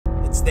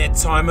that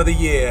time of the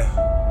year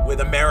where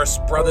the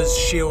Marist Brothers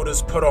Shield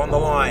is put on the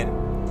line.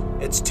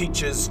 It's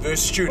Teachers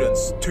vs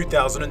Students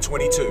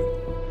 2022.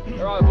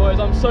 Alright boys,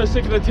 I'm so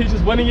sick of the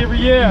teachers winning every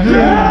year.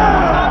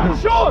 Yeah!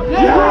 Short!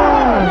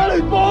 Yeah!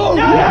 Rally ball!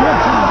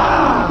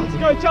 Yeah! Let's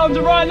go challenge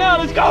it right now,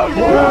 let's go!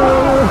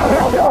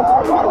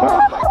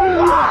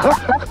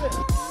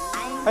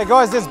 Hey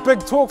guys, there's big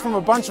talk from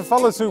a bunch of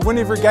fellas who win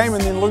every game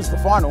and then lose the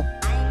final.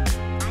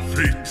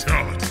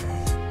 Fatality.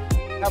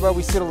 How about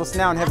we settle this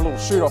now and have a little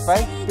shoot off,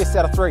 eh? Best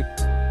out of 3.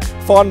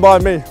 Fine by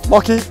me.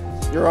 Lockie,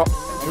 you're up.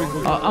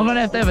 I'm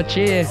gonna have a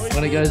chair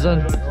when it goes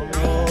in.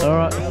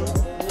 Alright.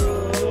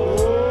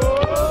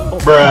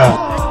 Bruh.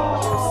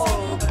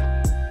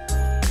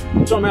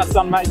 Show me out,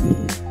 son, mate.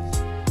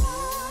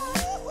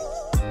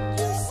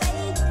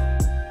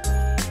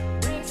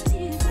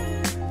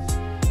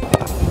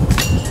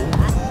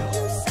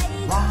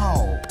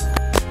 Wow.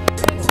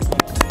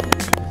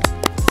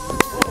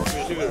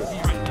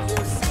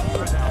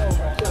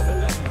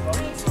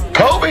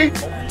 Kobe.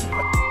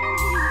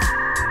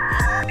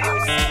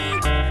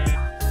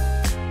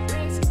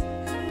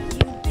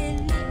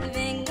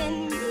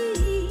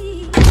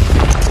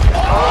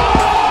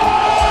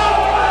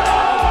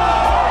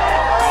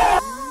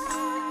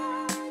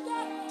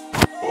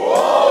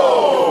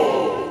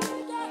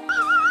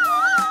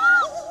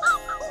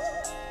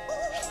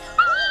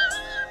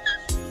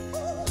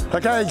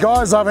 Okay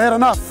guys, I've had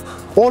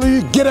enough. All of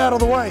you get out of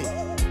the way.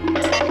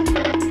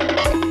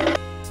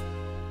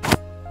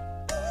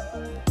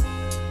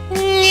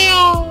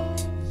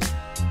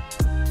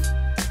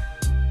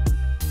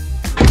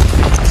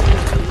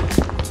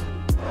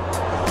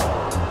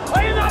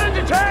 Are you not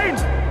entertained?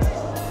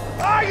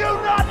 Are you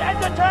not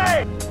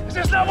entertained? Is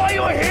this not why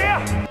you are here?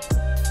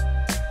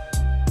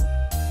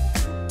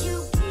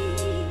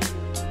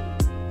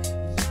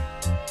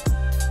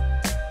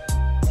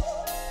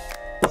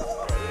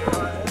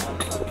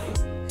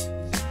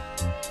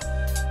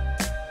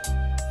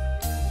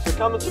 So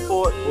come and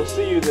support, we'll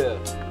see you there.